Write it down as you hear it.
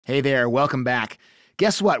Hey there, welcome back.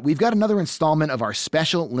 Guess what? We've got another installment of our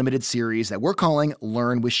special limited series that we're calling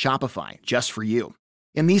Learn with Shopify, just for you.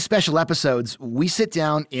 In these special episodes, we sit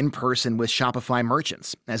down in person with Shopify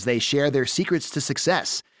merchants as they share their secrets to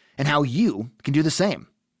success and how you can do the same.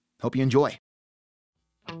 Hope you enjoy.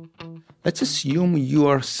 Let's assume you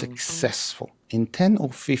are successful. In 10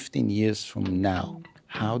 or 15 years from now,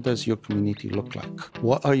 how does your community look like?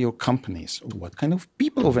 What are your companies? What kind of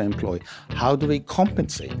people do they employ? How do they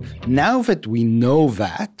compensate? Now that we know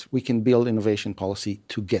that, we can build innovation policy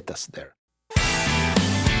to get us there.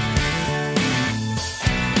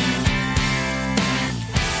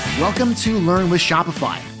 Welcome to Learn with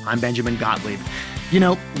Shopify. I'm Benjamin Gottlieb. You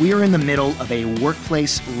know, we are in the middle of a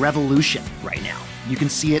workplace revolution right now. You can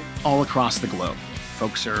see it all across the globe.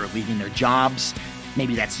 Folks are leaving their jobs.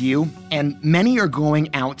 Maybe that's you. And many are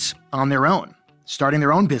going out on their own, starting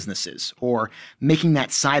their own businesses or making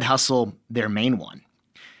that side hustle their main one.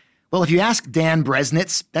 Well, if you ask Dan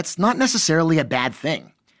Bresnitz, that's not necessarily a bad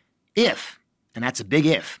thing. If, and that's a big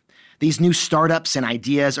if, these new startups and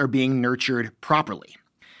ideas are being nurtured properly.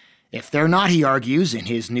 If they're not, he argues in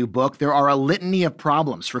his new book, there are a litany of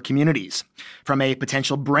problems for communities, from a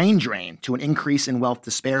potential brain drain to an increase in wealth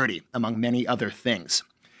disparity, among many other things.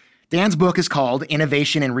 Dan's book is called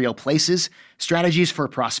Innovation in Real Places, Strategies for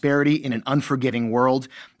Prosperity in an Unforgiving World,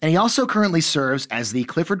 and he also currently serves as the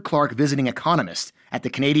Clifford Clark Visiting Economist at the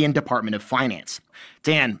Canadian Department of Finance.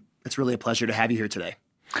 Dan, it's really a pleasure to have you here today.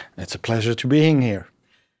 It's a pleasure to being here.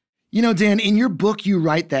 You know, Dan, in your book, you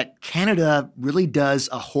write that Canada really does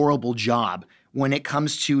a horrible job when it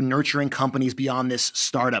comes to nurturing companies beyond this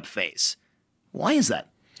startup phase. Why is that?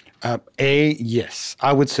 Yes.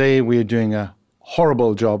 I would say we're doing a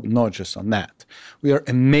horrible job, not just on that. We are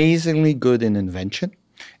amazingly good in invention,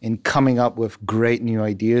 in coming up with great new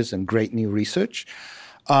ideas and great new research,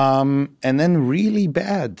 and then really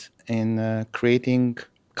bad in creating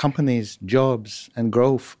companies, jobs, and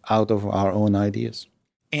growth out of our own ideas.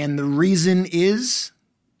 And the reason is?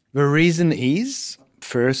 The reason is,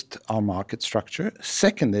 first, our market structure.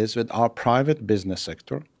 Second is that our private business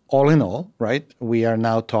sector, all in all, right? We are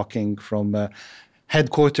now talking from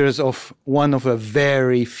headquarters of one of a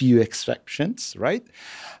very few exceptions, right?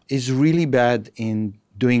 Is really bad in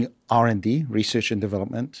doing R&D, research and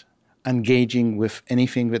development, engaging with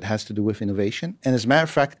anything that has to do with innovation. And as a matter of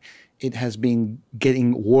fact, it has been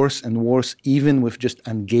getting worse and worse, even with just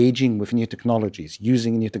engaging with new technologies,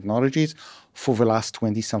 using new technologies for the last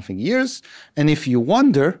 20-something years. And if you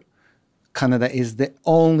wonder, Canada is the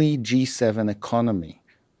only G7 economy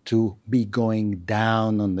to be going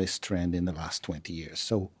down on this trend in the last 20 years.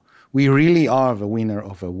 So we really are the winner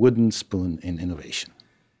of a wooden spoon in innovation.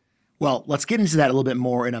 Well, let's get into that a little bit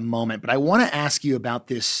more in a moment, but I want to ask you about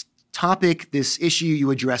this topic, this issue you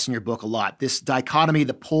address in your book a lot, this dichotomy,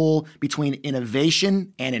 the pull between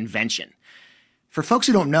innovation and invention. For folks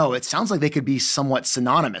who don't know, it sounds like they could be somewhat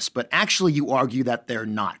synonymous, but actually you argue that they're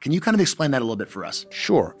not. Can you kind of explain that a little bit for us?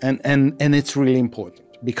 Sure, and it's really important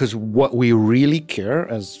because what we really care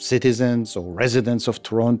as citizens or residents of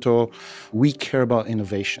Toronto, we care about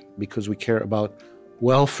innovation because we care about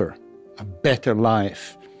welfare, a better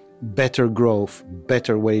life, better growth,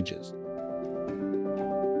 better wages.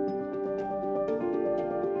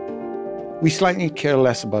 We slightly care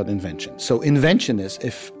less about invention. So invention is,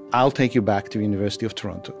 if I'll take you back to the University of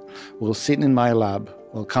Toronto, we'll sit in my lab,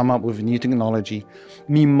 we'll come up with a new technology,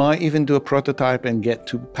 we might even do a prototype and get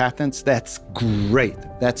to patents, that's great,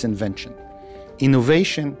 that's invention.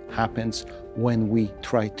 Innovation happens when we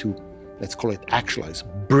try to, let's call it actualize,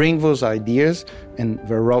 bring those ideas and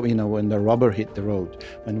when the rubber hit the road,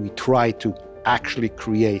 when we try to actually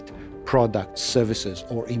create products, services,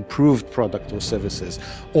 or improved product or services,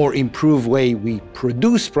 or improve way we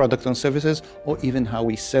produce products and services, or even how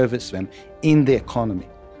we service them in the economy.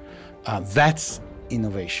 That's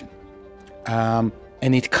innovation. And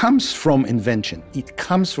it comes from invention. It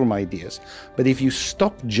comes from ideas. But if you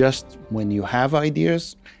stop just when you have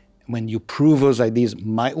ideas, when you prove those ideas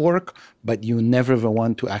might work, but you never the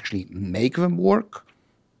one to actually make them work,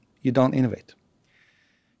 you don't innovate.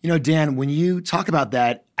 You know, Dan, when you talk about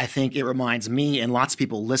that, I think it reminds me and lots of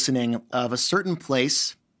people listening of a certain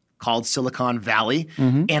place called Silicon Valley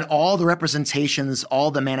and all the representations, all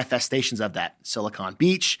the manifestations of that. Silicon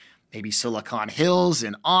Beach, maybe Silicon Hills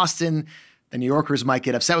in Austin. The New Yorkers might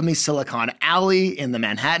get upset with me. Silicon Alley in the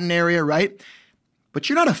Manhattan area, right? But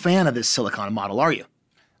you're not a fan of this Silicon model, are you?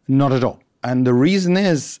 Not at all. And the reason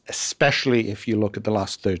is, especially if you look at the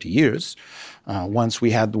last 30 years, once we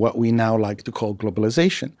had what we now like to call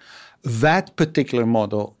globalization, that particular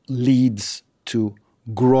model leads to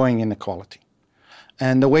growing inequality.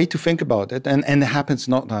 And the way to think about it, and it happens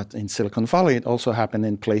not in Silicon Valley, it also happened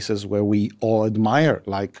in places where we all admire,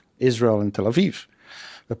 like Israel and Tel Aviv,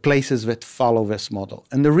 the places that follow this model.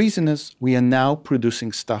 And the reason is we are now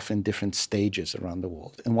producing stuff in different stages around the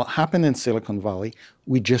world. And what happened in Silicon Valley,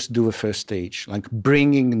 we just do a first stage, like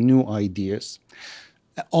bringing new ideas.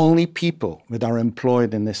 Only people that are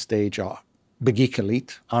employed in this stage are the geek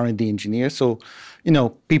elite, R&D engineers. So,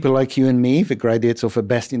 people like you and me, the graduates of the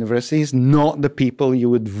best universities, not the people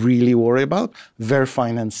you would really worry about. They're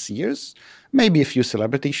financiers, maybe a few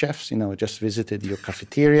celebrity chefs, just visited your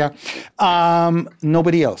cafeteria.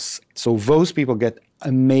 Nobody else. So those people get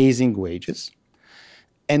amazing wages.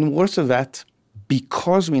 And worse of that,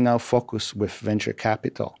 because we now focus with venture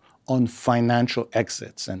capital on financial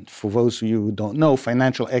exits. And for those of you who don't know,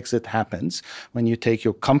 financial exit happens when you take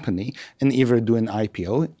your company and either do an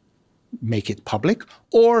IPO, make it public,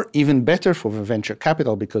 or even better for the venture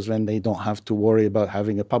capital, because then they don't have to worry about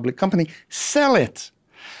having a public company, sell it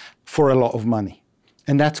for a lot of money.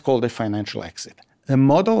 And that's called a financial exit. The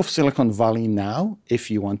model of Silicon Valley now, if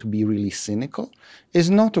you want to be really cynical, is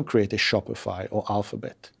not to create a Shopify or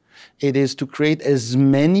Alphabet. It is to create as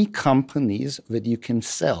many companies that you can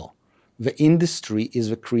sell. The industry is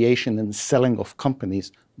the creation and selling of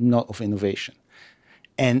companies, not of innovation.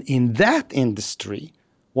 And in that industry,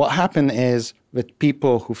 what happened is that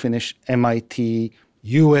people who finish MIT,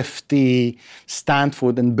 UFT,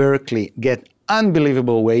 Stanford, and Berkeley get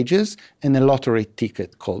unbelievable wages and a lottery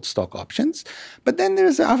ticket called stock options. But then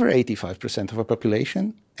there's the other 85% of the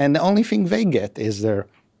population, and the only thing they get is the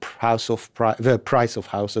price of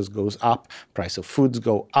houses goes up, price of foods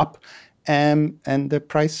go up, and the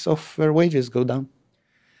price of their wages go down.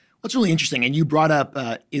 What's really interesting, and you brought up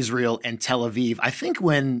Israel and Tel Aviv. I think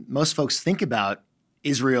when most folks think about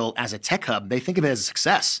Israel as a tech hub, they think of it as a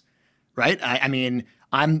success, right? I mean,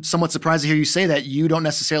 I'm somewhat surprised to hear you say that you don't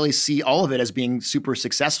necessarily see all of it as being super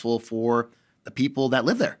successful for the people that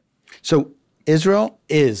live there. So Israel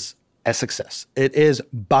is a success. It is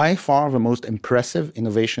by far the most impressive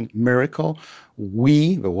innovation miracle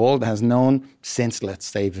the world has known since, let's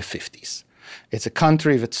say, the 50s. It's a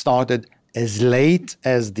country that started as late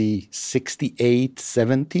as the 68,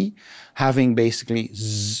 70, having basically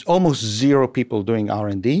almost zero people doing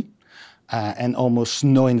R&D and almost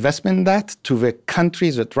no investment in that, to the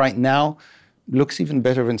countries that right now looks even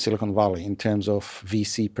better than Silicon Valley in terms of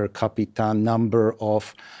VC per capita, number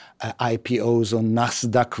of IPOs on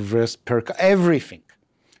NASDAQ versus everything.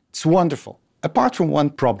 It's wonderful, apart from one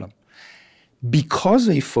problem. Because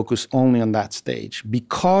they focus only on that stage,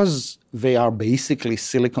 because they are basically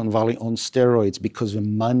Silicon Valley on steroids, because the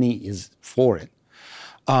money is for it,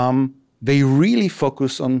 they really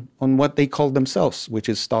focus on what they call themselves, which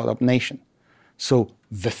is Startup Nation. So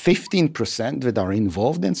the 15% that are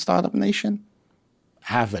involved in Startup Nation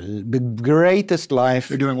have the greatest life.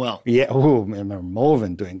 They're doing well. Yeah, they're more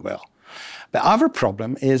than doing well. The other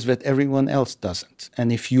problem is that everyone else doesn't.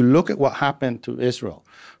 And if you look at what happened to Israel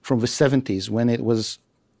from the 70s, when it was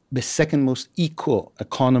the second most equal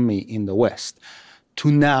economy in the West,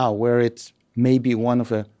 to now where it's maybe one of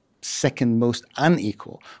the second most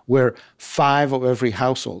unequal, where 5 of every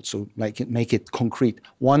household, so make it concrete,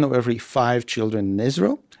 1 of every 5 children in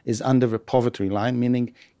Israel is under the poverty line,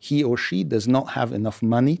 meaning he or she does not have enough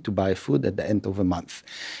money to buy food at the end of a month.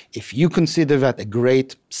 If you consider that a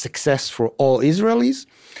great success for all Israelis,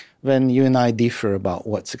 then you and I differ about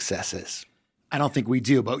what success is. I don't think we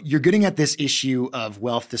do, but you're getting at this issue of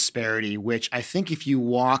wealth disparity, which I think if you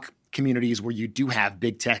walk communities where you do have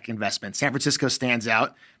big tech investment, San Francisco stands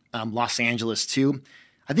out, Los Angeles too.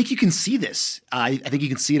 I think you can see this. I think you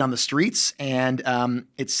can see it on the streets, and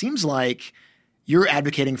it seems like you're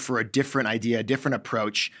advocating for a different idea, a different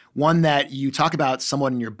approach, one that you talk about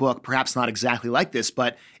somewhat in your book, perhaps not exactly like this,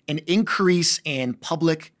 but an increase in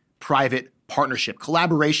public-private partnership,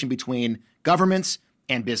 collaboration between governments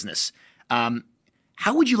and business.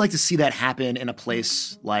 How would you like to see that happen in a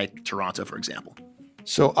place like Toronto, for example?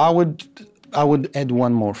 So I would add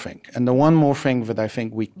one more thing. And the one more thing that I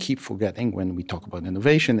think we keep forgetting when we talk about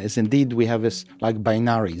innovation is indeed we have this like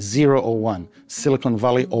binary, 0 or 1, Silicon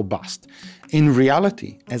Valley or bust. In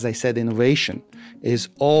reality, as I said, innovation is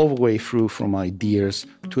all the way through from ideas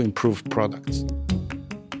to improved products.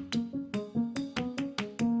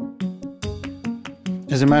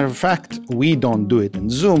 As a matter of fact, we don't do it in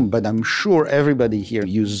Zoom, but I'm sure everybody here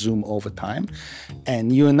uses Zoom all the time.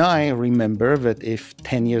 And you and I remember that if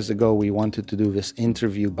 10 years ago we wanted to do this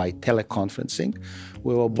interview by teleconferencing,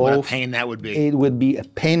 we were both... What a pain that would be. It would be a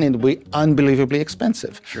pain. It would be unbelievably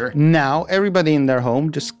expensive. Sure. Now, everybody in their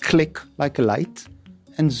home just click like a light,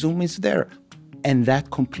 and Zoom is there. And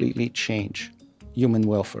that completely changed human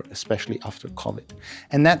welfare, especially after COVID.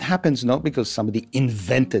 And that happens not because somebody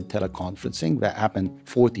invented teleconferencing, that happened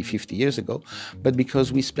 40, 50 years ago, but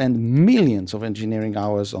because we spend millions of engineering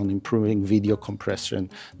hours on improving video compression,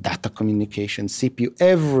 data communication, CPU,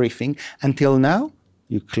 everything. Until now,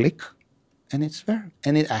 you click and it's there,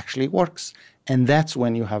 and it actually works. And that's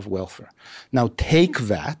when you have welfare. Now take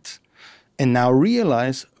that and now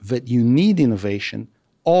realize that you need innovation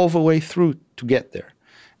all the way through to get there.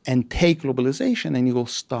 And take globalization, and you will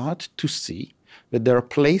start to see that there are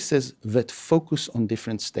places that focus on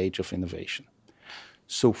different stages of innovation.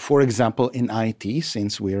 So, for example, in IT,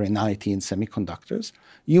 since we're in IT and semiconductors,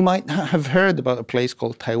 you might have heard about a place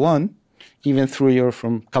called Taiwan, even though you're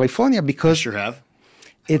from California, because I sure have.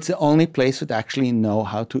 It's the only place that actually know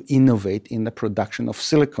how to innovate in the production of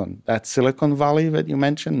silicon. That Silicon Valley that you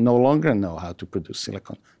mentioned no longer know how to produce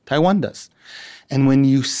silicon. Taiwan does. And when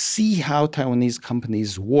you see how Taiwanese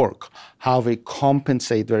companies work, how they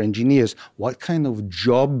compensate their engineers, what kind of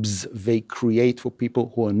jobs they create for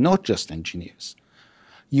people who are not just engineers,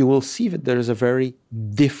 you will see that there is a very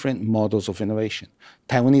different models of innovation.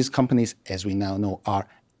 Taiwanese companies, as we now know, are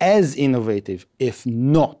as innovative, if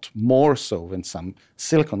not more so than some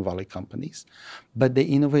Silicon Valley companies, but they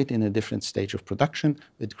innovate in a different stage of production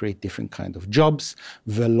that create different kind of jobs.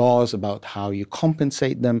 The laws about how you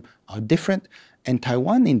compensate them are different. And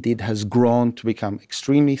Taiwan indeed has grown to become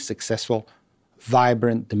extremely successful,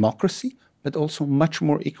 vibrant democracy, but also much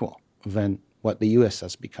more equal than what the US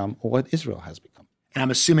has become or what Israel has become. And I'm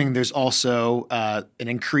assuming there's also an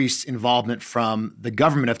increased involvement from the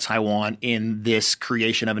government of Taiwan in this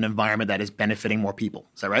creation of an environment that is benefiting more people.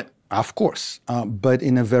 Is that right? Of course, but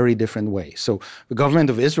in a very different way. So the government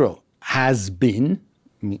of Israel has been,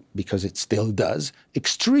 because it still does,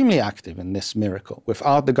 extremely active in this miracle.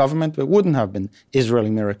 Without the government, there wouldn't have been Israeli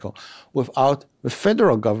miracle. Without the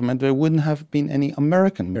federal government, there wouldn't have been any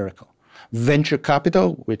American miracle. Venture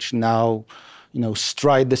capital, which now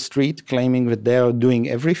stride the street claiming that they are doing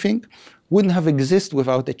everything, wouldn't have existed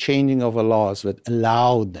without the changing of the laws that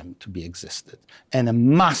allowed them to be existed and a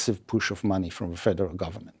massive push of money from the federal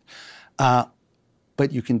government.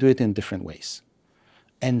 But you can do it in different ways.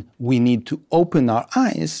 And we need to open our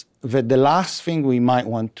eyes that the last thing we might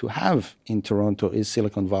want to have in Toronto is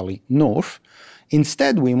Silicon Valley North.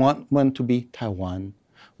 Instead, we want to be Taiwan.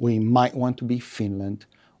 We might want to be Finland.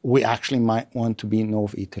 We actually might want to be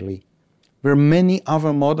North Italy. There are many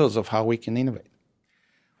other models of how we can innovate.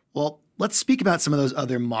 Well, let's speak about some of those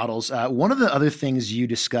other models. One of the other things you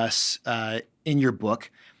discuss in your book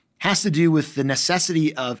has to do with the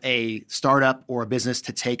necessity of a startup or a business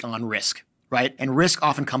to take on risk, right? And risk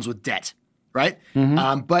often comes with debt, right?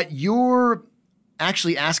 Mm-hmm. But you're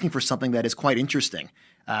actually asking for something that is quite interesting.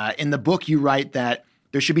 In the book, you write that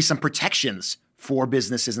there should be some protections for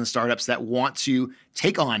businesses and startups that want to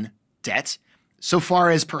take on debt, so far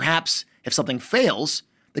as perhaps if something fails,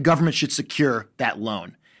 the government should secure that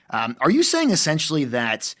loan. Are you saying essentially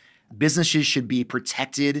that businesses should be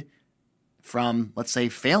protected from, let's say,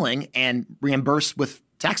 failing and reimbursed with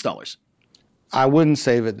tax dollars? I wouldn't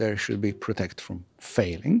say that they should be protected from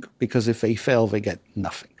failing, because if they fail, they get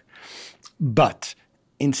nothing. But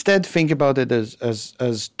instead, think about it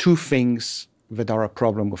as two things that are a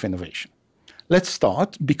problem with innovation. Let's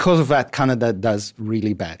start, because of that, Canada does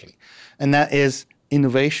really badly. And that is,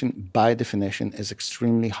 innovation, by definition, is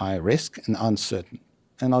extremely high risk and uncertain.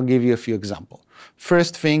 And I'll give you a few examples.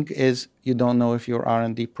 First thing is, you don't know if your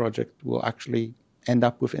R&D project will actually end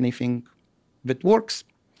up with anything that works.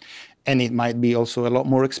 And it might be also a lot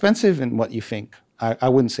more expensive than what you think. I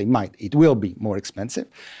wouldn't say might. It will be more expensive.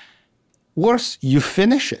 Worse, you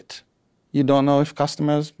finish it. You don't know if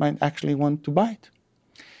customers might actually want to buy it.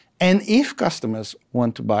 And if customers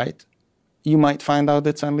want to buy it, you might find out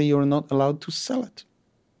that suddenly you're not allowed to sell it.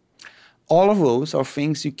 All of those are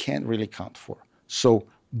things you can't really count for. So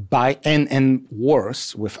and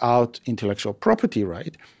worse, without intellectual property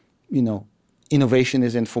right, innovation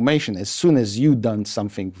is information. As soon as you've done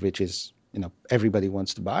something which is, everybody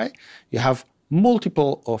wants to buy, you have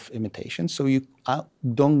multiple of imitations, so you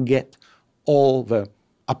don't get all the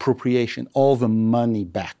appropriation, all the money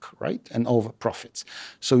back, right, and all the profits.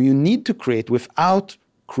 So you need to create, without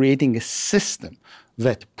creating a system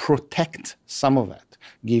that protect some of that,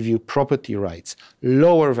 give you property rights,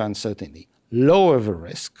 lower the uncertainty, lower the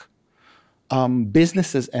risk,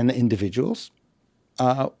 businesses and individuals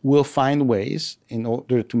will find ways in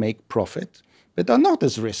order to make profit that are not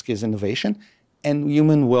as risky as innovation, and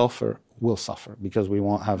human welfare will suffer because we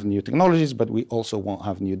won't have new technologies, but we also won't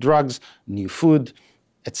have new drugs, new food,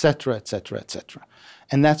 etc., etc., etc.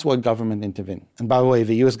 And that's why government intervene. And by the way,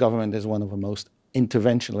 the US government is one of the most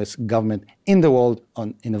interventionist government in the world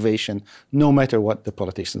on innovation, no matter what the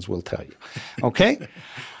politicians will tell you. Okay?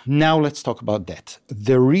 Now let's talk about debt.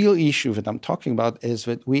 The real issue that I'm talking about is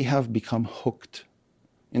that we have become hooked.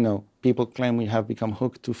 People claim we have become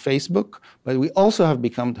hooked to Facebook, but we also have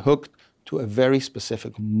become hooked to a very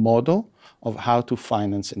specific model of how to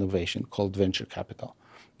finance innovation called venture capital.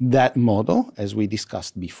 That model, as we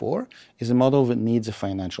discussed before, is a model that needs a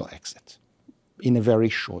financial exit in a very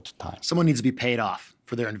short time. Someone needs to be paid off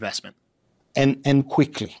for their investment. And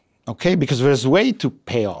quickly, okay? Because there's a way to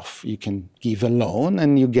pay off. You can give a loan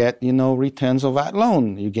and you get, returns of that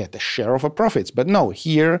loan. You get a share of the profits. But no,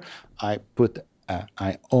 here I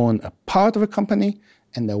own a part of a company,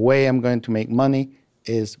 and the way I'm going to make money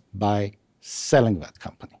is by selling that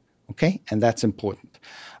company, okay? And that's important.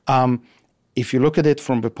 If you look at it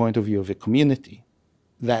from the point of view of a community,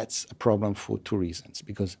 that's a problem for two reasons.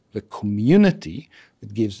 Because the community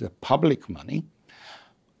that gives the public money,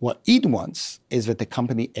 what it wants is that the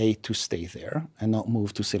company, A, to stay there and not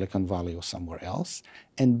move to Silicon Valley or somewhere else,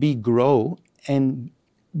 and B, grow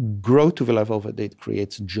to the level that it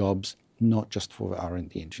creates jobs, not just for the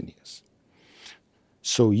R&D engineers.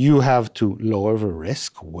 So you have to lower the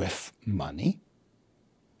risk with money,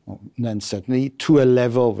 and certainly to a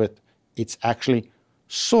level that it's actually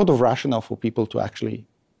sort of rational for people to actually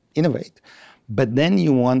innovate. But then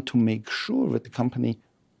you want to make sure that the company,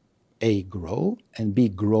 A, grow, and B,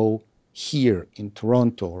 grow here in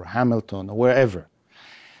Toronto or Hamilton or wherever.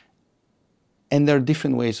 And there are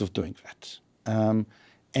different ways of doing that.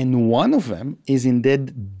 And one of them is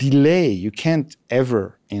indeed delay. You can't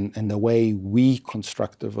ever, in the way we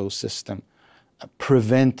construct the VOS system,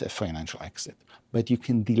 prevent a financial exit. But you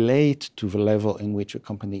can delay it to the level in which a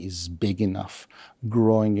company is big enough,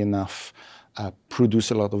 growing enough,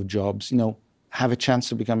 produce a lot of jobs, have a chance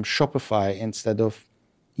to become Shopify instead of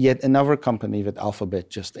yet another company that Alphabet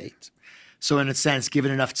just ate. So in a sense, give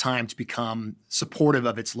it enough time to become supportive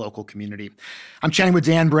of its local community. I'm chatting with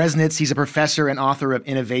Dan Bresnitz. He's a professor and author of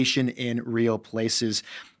Innovation in Real Places.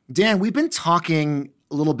 Dan, we've been talking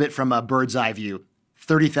a little bit from a bird's eye view,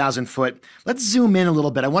 30,000 foot. Let's zoom in a little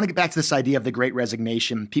bit. I want to get back to this idea of the Great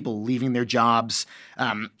Resignation, people leaving their jobs,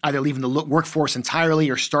 either leaving the workforce entirely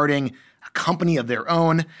or starting a company of their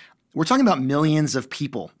own. We're talking about millions of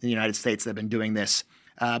people in the United States that have been doing this.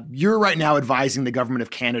 You're right now advising the government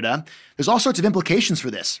of Canada. There's all sorts of implications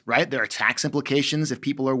for this, right? There are tax implications if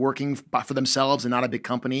people are working for themselves and not a big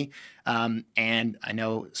company. And I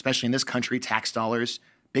know, especially in this country, tax dollars,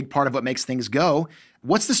 big part of what makes things go.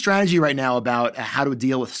 What's the strategy right now about how to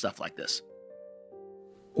deal with stuff like this?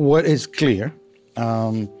 What is clear,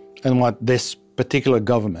 and what this particular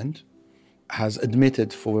government has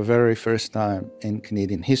admitted for the very first time in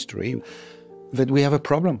Canadian history, that we have a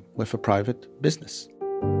problem with a private business.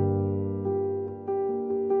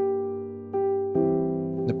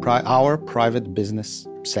 Our private business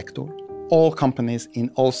sector, all companies in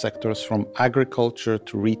all sectors from agriculture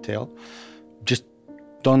to retail, just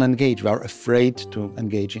don't engage. They are afraid to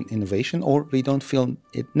engage in innovation, or they don't feel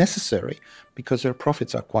it necessary because their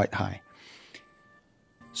profits are quite high.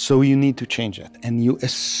 So you need to change that. And you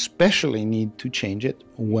especially need to change it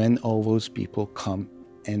when all those people come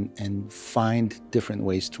and find different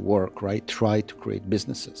ways to work, right? Try to create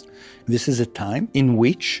businesses. This is a time in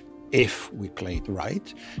which, if we play it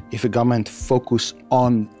right, if a government focus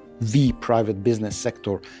on the private business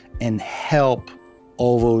sector and help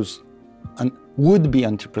all those would-be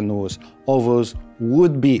entrepreneurs, all those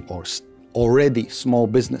would-be or already small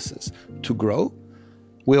businesses to grow,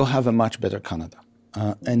 we'll have a much better Canada.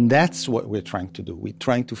 And that's what we're trying to do. We're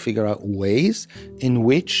trying to figure out ways in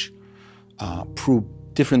which, through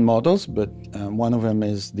different models, but one of them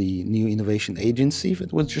is the new innovation agency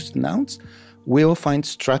that was just announced, we'll find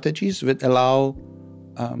strategies that allow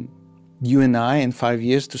you and I in 5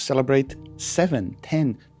 years to celebrate 7,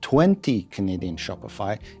 10, 20 Canadian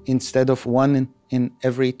Shopify instead of one in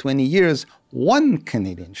every 20 years, one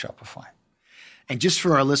Canadian Shopify. And just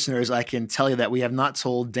for our listeners, I can tell you that we have not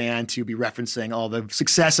told Dan to be referencing all the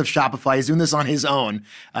success of Shopify. He's doing this on his own,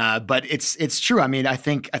 but it's true. I mean, I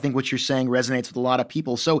think what you're saying resonates with a lot of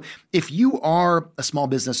people. So if you are a small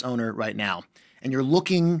business owner right now and you're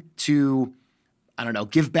looking to,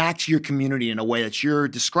 give back to your community in a way that you're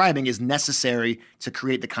describing is necessary to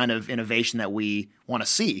create the kind of innovation that we want to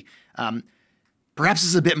see. Perhaps this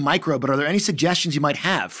is a bit micro, but are there any suggestions you might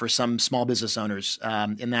have for some small business owners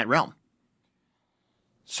in that realm?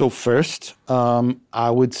 So first, I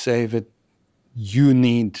would say that you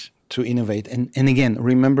need to innovate. And again,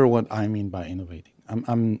 remember what I mean by innovating.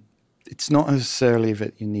 It's not necessarily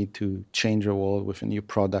that you need to change the world with a new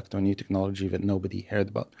product or new technology that nobody heard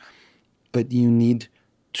about. but you need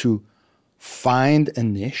to find a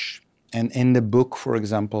niche. And in the book, for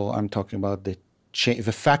example, I'm talking about the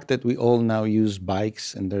fact that we all now use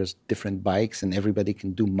bikes, and there's different bikes, and everybody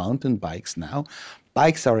can do mountain bikes now.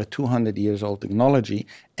 Bikes are a 200 years old technology,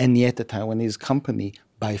 and yet a Taiwanese company,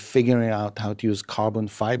 by figuring out how to use carbon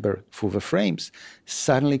fiber for the frames,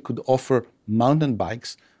 suddenly could offer mountain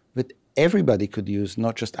bikes that everybody could use,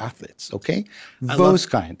 not just athletes. Okay, those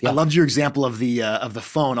kind. Yeah. I loved your example of the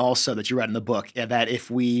phone also that you read in the book. That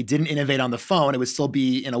if we didn't innovate on the phone, it would still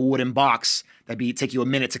be in a wooden box. That'd take you a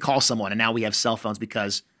minute to call someone, and now we have cell phones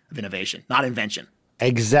because of innovation, not invention.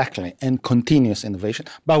 Exactly, and continuous innovation.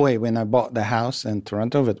 By the way, when I bought the house in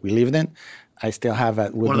Toronto that we lived in, I still have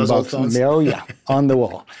that wooden box on the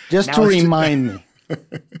wall, just to remind me.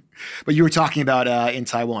 But you were talking about in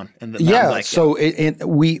Taiwan. And so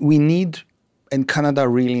we need, and Canada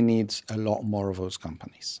really needs a lot more of those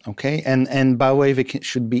companies, okay? And by the way, they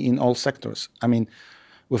should be in all sectors. I mean,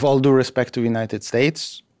 with all due respect to the United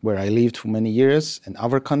States, where I lived for many years, and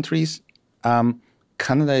other countries,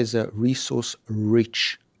 Canada is a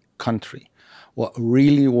resource-rich country. What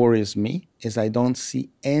really worries me is I don't see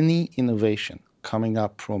any innovation coming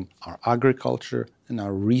up from our agriculture and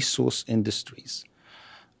our resource industries.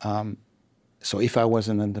 So if I was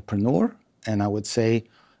an entrepreneur and I would say,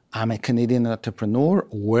 I'm a Canadian entrepreneur,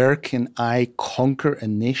 where can I conquer a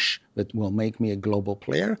niche that will make me a global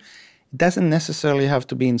player? It doesn't necessarily have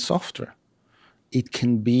to be in software. It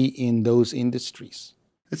can be in those industries.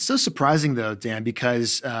 It's so surprising, though, Dan,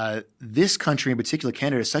 because this country in particular,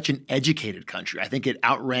 Canada, is such an educated country. I think it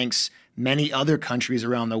outranks many other countries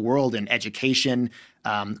around the world in education,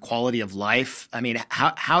 quality of life. I mean,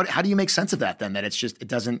 how do you make sense of that, then, that it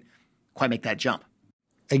doesn't quite make that jump?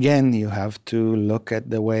 Again, you have to look at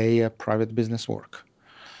the way private business work.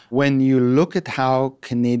 When you look at how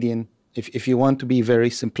Canadian, if you want to be very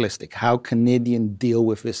simplistic, how Canadian deal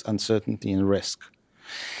with this uncertainty and risk,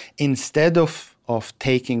 instead of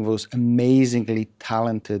taking those amazingly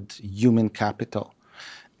talented human capital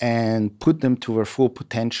and put them to their full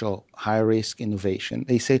potential, high-risk innovation,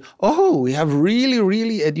 they say, oh, we have really,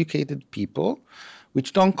 really educated people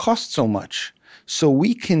which don't cost so much. So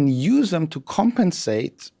we can use them to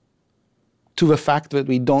compensate to the fact that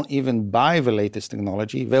we don't even buy the latest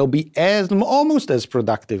technology. They'll be almost as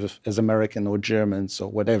productive as American or Germans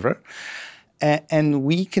or whatever. And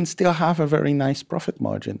we can still have a very nice profit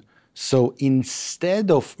margin. So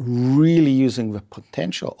instead of really using the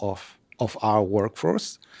potential of our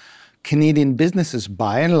workforce, Canadian businesses,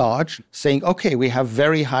 by and large, saying, okay, we have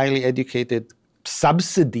very highly educated,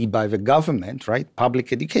 subsidy by the government, right?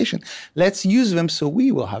 Public education. Let's use them so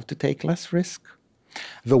we will have to take less risk.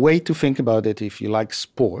 The way to think about it, if you like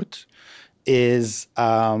sport, is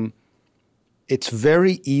it's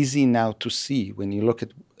very easy now to see when you look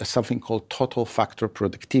at something called total factor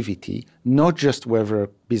productivity, not just whether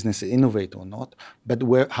businesses innovate or not, but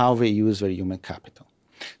how they use their human capital.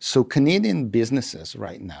 So Canadian businesses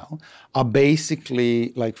right now are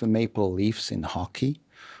basically like the Maple Leafs in hockey,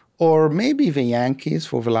 or maybe the Yankees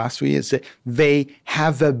for the last 3 years. They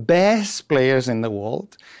have the best players in the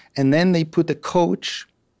world, and then they put a coach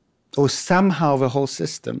or somehow the whole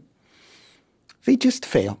system. They just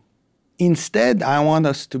fail. Instead, I want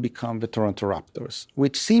us to become the Toronto Raptors,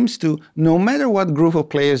 which seems to, no matter what group of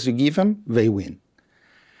players you give them, they win.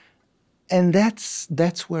 And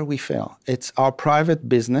that's where we fail. It's our private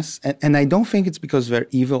business. And I don't think it's because they're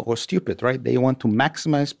evil or stupid, right? They want to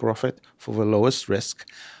maximize profit for the lowest risk.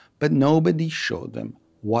 But nobody showed them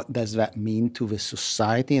what does that mean to the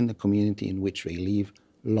society and the community in which they live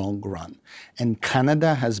long run. And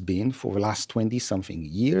Canada has been, for the last 20-something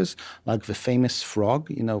years, like the famous frog,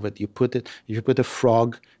 that you put a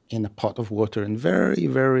frog in a pot of water and very,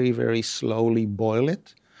 very, very slowly boil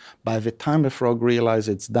it. By the time the frog realizes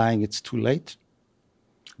it's dying, it's too late.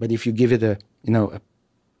 But if you give it a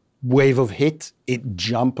wave of hit, it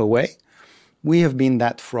jump away. We have been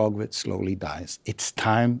that frog that slowly dies. It's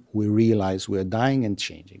time we realize we're dying and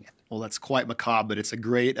changing it. Well, that's quite macabre, but it's a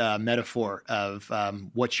great metaphor of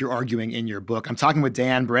what you're arguing in your book. I'm talking with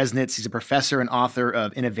Dan Bresnitz. He's a professor and author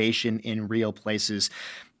of Innovation in Real Places.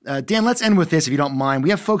 Dan, let's end with this, if you don't mind. We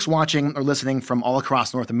have folks watching or listening from all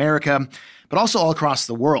across North America, but also all across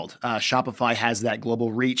the world. Shopify has that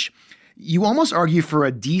global reach. You almost argue for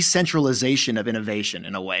a decentralization of innovation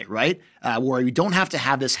in a way, right? Where you don't have to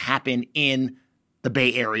have this happen in the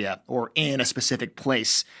Bay Area or in a specific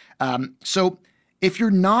place. So if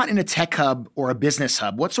you're not in a tech hub or a business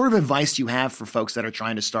hub, what sort of advice do you have for folks that are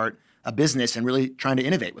trying to start a business and really trying to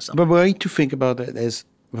innovate with something? But the way to think about it is,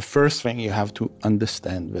 the first thing you have to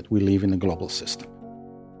understand that we live in a global system.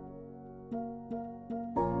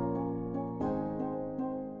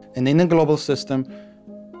 And in a global system,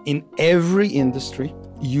 in every industry,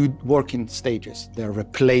 you work in stages. There are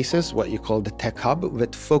places, what you call the tech hub,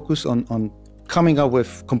 that focus on coming up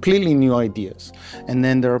with completely new ideas. And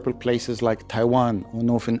then there are places like Taiwan or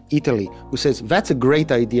Northern Italy who says, that's a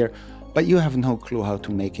great idea, but you have no clue how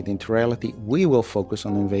to make it into reality. We will focus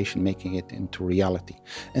on innovation, making it into reality.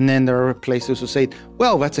 And then there are places who say,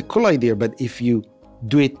 well, that's a cool idea, but if you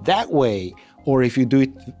do it that way, or if you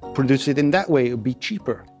produce it in that way, it would be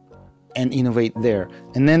cheaper, and innovate there.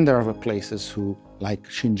 And then there are places who, like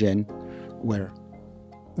Shenzhen, where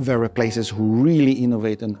there are places who really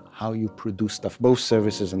innovate on how you produce stuff, both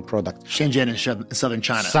services and products. Shenzhen in southern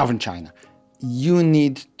China. Southern China. You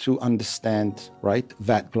need to understand, right,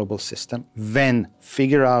 that global system, then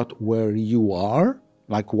figure out where you are,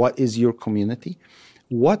 like what is your community,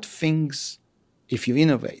 what things, if you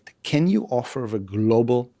innovate, can you offer the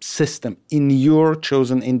global system in your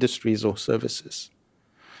chosen industries or services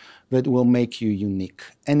that will make you unique.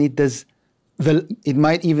 And it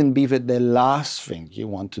might even be that the last thing you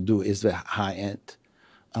want to do is the high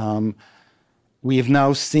end. We have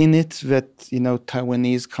now seen it that,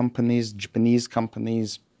 Taiwanese companies, Japanese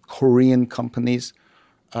companies, Korean companies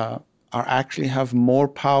actually have more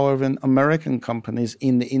power than American companies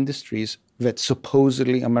in the industries that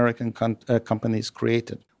supposedly American companies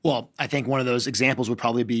created. Well, I think one of those examples would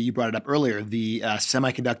probably be, you brought it up earlier, the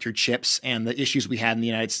semiconductor chips and the issues we had in the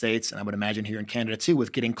United States, and I would imagine here in Canada too,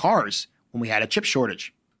 with getting cars when we had a chip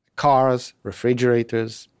shortage. Cars,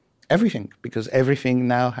 refrigerators, everything, because everything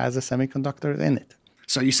now has a semiconductor in it.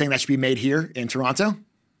 So are you saying that should be made here in Toronto?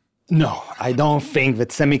 No, I don't think that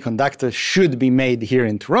semiconductors should be made here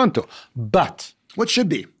in Toronto, but... What should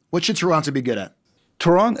be? What should Toronto be good at?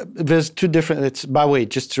 Toronto, there's two different, by the way,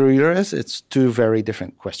 just to realize, it's two very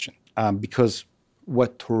different questions. Because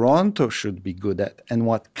what Toronto should be good at and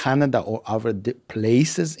what Canada or other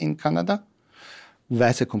places in Canada,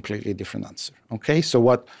 that's a completely different answer. Okay, so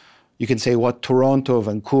what you can say what Toronto,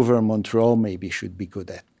 Vancouver, Montreal maybe should be good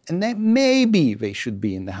at. And then maybe they should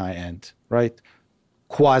be in the high end, right?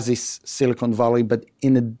 Quasi Silicon Valley, but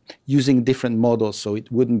using different models, so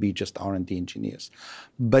it wouldn't be just R&D engineers.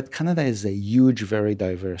 But Canada is a huge, very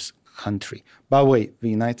diverse country. By the way, the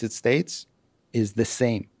United States is the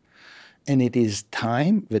same. And it is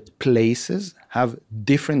time that places have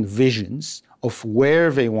different visions of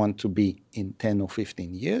where they want to be in 10 or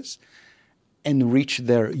 15 years and reach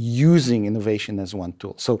there using innovation as one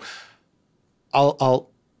tool. So I'll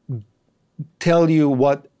tell you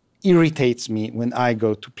what irritates me when I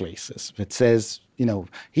go to places that says,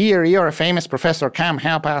 here you're a famous professor, come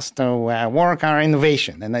help us to work our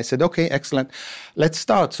innovation. And I said, okay, excellent. Let's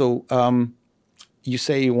start. So you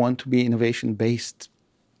say you want to be innovation-based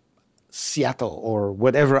Seattle or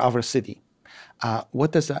whatever other city.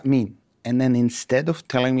 What does that mean? And then instead of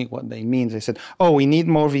telling me what they mean, they said, oh, we need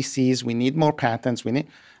more VCs, we need more patents, I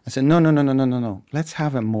said, no. Let's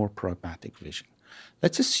have a more pragmatic vision.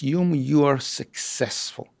 Let's assume you are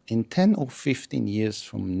successful. In 10 or 15 years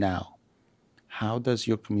from now, how does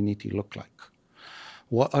your community look like?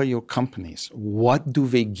 What are your companies? What do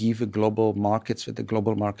they give the global markets that the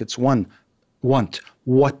global markets want?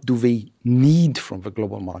 What do they need from the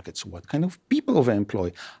global markets? What kind of people they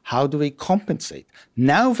employ? How do they compensate?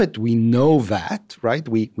 Now that we know that, right,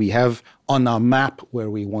 we have on our map where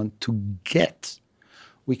we want to get,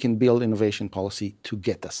 we can build innovation policy to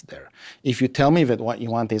get us there. If you tell me that what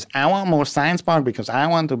you want is, I want more science park because I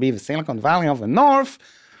want to be the Silicon Valley of the North,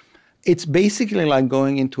 it's basically like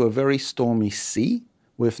going into a very stormy sea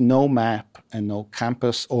with no map and no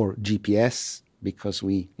campus or GPS, because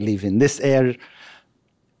we live in this area.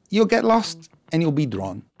 You'll get lost and you'll be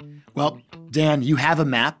drawn. Well, Dan, you have a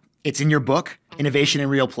map. It's in your book, Innovation in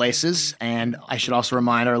Real Places. And I should also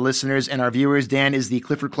remind our listeners and our viewers, Dan is the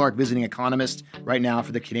Clifford Clark visiting economist right now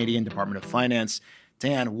for the Canadian Department of Finance.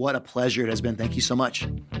 Dan, what a pleasure it has been. Thank you so much.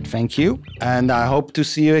 Thank you. And I hope to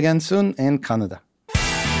see you again soon in Canada.